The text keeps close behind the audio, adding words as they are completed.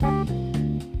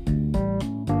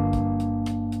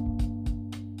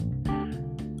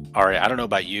All right, I don't know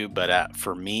about you, but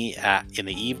for me, in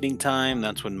the evening time,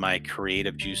 that's when my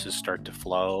creative juices start to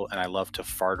flow, and I love to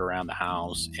fart around the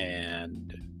house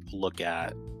and look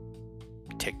at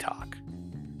TikTok.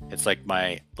 It's like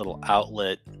my little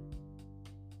outlet,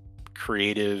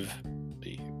 creative,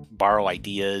 borrow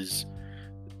ideas,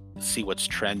 see what's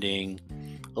trending.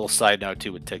 Little side note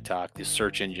too with TikTok, the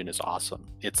search engine is awesome.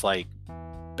 It's like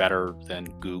better than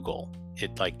Google.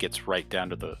 It like gets right down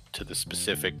to the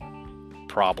specific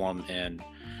problem and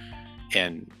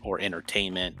or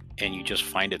entertainment, and you just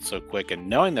find it so quick, and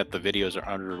knowing that the videos are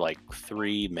under like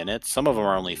 3 minutes, some of them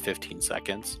are only 15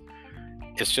 seconds.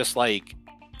 It's just like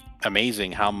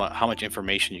amazing how much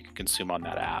information you can consume on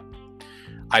that app.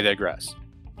 I digress.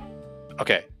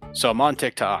 Okay, so I'm on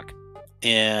TikTok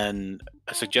and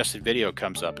a suggested video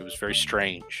comes up. It was very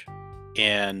strange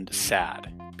and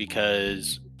sad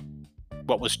because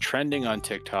what was trending on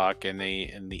TikTok, and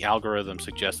the algorithm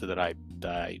suggested that I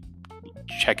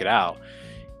check it out,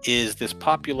 is this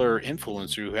popular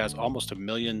influencer who has almost 1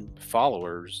 million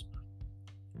followers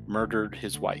murdered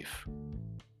his wife.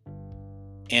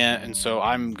 And so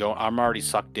I'm already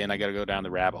sucked in. I got to go down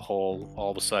the rabbit hole. All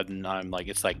of a sudden I'm like,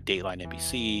 it's like Dateline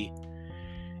NBC.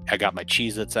 I got my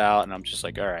Cheez-Its out and I'm just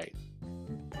like, all right,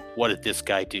 what did this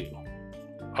guy do?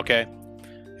 Okay.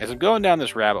 As I'm going down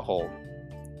this rabbit hole,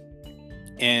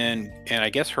 and I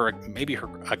guess her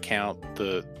account,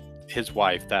 the his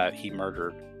wife that he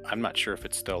murdered, I'm not sure if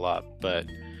it's still up, but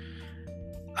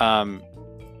um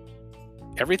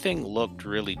everything looked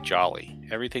really jolly.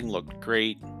 Everything looked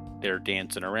great. They're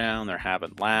dancing around, they're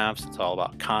having laughs. It's all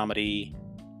about comedy.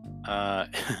 Uh,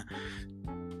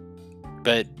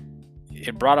 but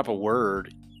it brought up a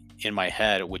word in my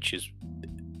head, which is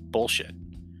bullshit.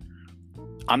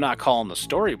 I'm not calling the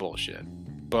story bullshit,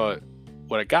 but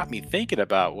what it got me thinking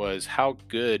about was how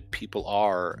good people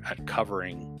are at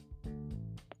covering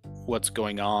what's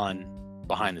going on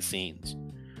behind the scenes.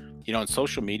 You know, in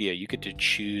social media, you get to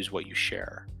choose what you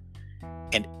share,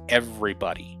 and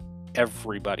everybody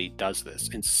does this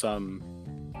in some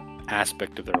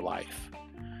aspect of their life.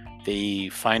 They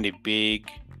find a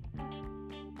big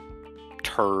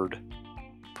turd,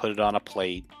 put it on a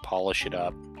plate, polish it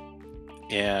up,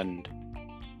 and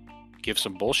give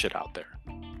some bullshit out there.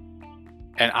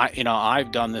 And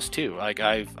I've done this too. Like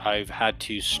I've had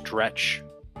to stretch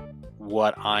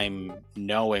what I'm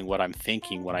knowing, what I'm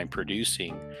thinking, what I'm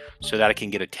producing, so that I can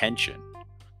get attention.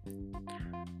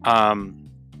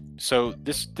 Um, so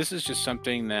this is just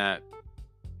something that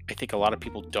I think a lot of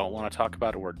people don't want to talk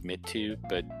about or admit to,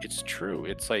 but it's true.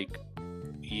 It's like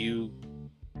you,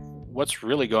 what's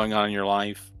really going on in your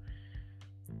life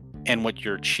and what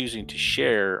you're choosing to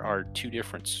share are two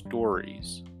different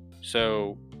stories.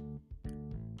 So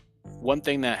one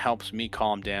thing that helps me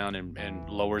calm down and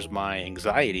lowers my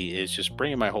anxiety is just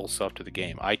bringing my whole self to the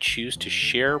game. I choose to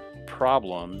share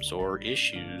problems or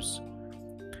issues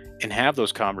and have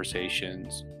those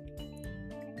conversations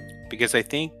because I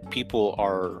think people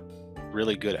are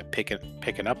really good at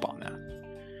picking up on that.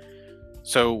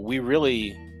 So we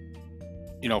really,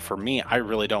 for me, I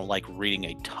really don't like reading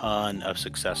a ton of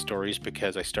success stories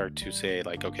because I start to say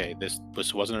like, okay,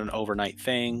 this wasn't an overnight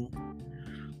thing.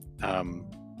 Um,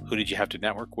 who did you have to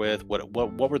network with?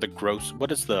 What were the gross? What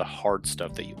is the hard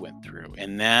stuff that you went through?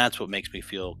 And that's what makes me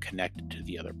feel connected to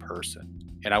the other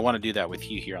person. And I want to do that with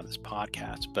you here on this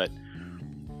podcast. But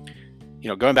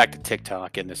going back to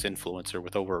TikTok and this influencer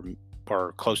with over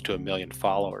or close to 1 million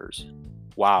followers,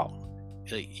 wow,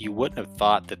 you wouldn't have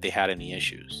thought that they had any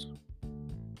issues.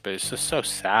 But it's just so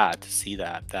sad to see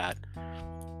that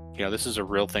this is a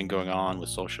real thing going on with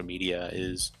social media.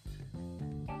 Is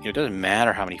it doesn't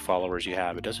matter how many followers you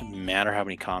have. It doesn't matter how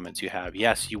many comments you have.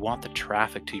 Yes, you want the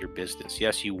traffic to your business.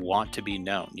 Yes, you want to be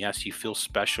known. Yes, you feel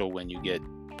special when you get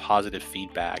positive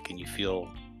feedback and you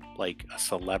feel like a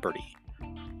celebrity.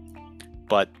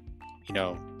 But,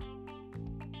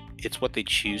 it's what they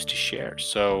choose to share.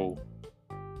 So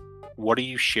what are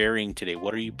you sharing today?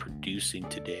 What are you producing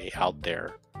today out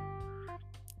there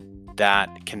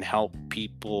that can help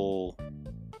people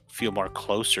feel more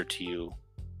closer to you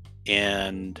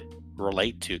and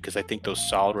relate to? Because I think those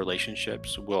solid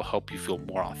relationships will help you feel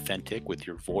more authentic with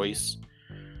your voice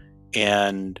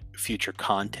and future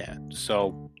content.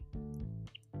 So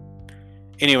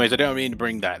anyways, I don't mean to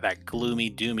bring that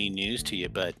gloomy doomy news to you,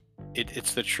 but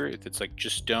it's the truth. It's like,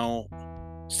 just don't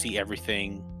see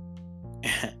everything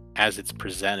as it's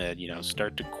presented.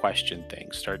 Start to question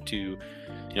things, start to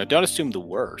don't assume the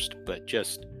worst, but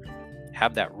just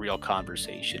have that real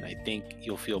conversation. I think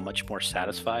you'll feel much more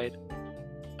satisfied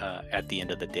at the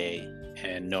end of the day,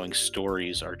 and knowing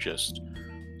stories are just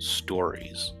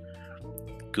stories.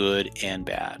 good and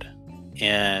bad,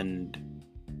 and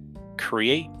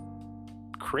create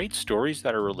stories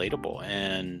that are relatable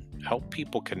and help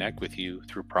people connect with you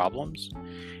through problems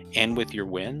and with your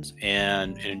wins,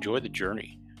 and enjoy the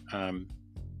journey. Um,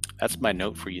 that's my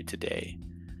note for you today.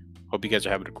 Hope you guys are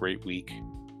having a great week.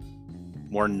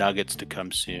 More nuggets to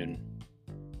come soon.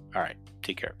 All right,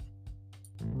 take care.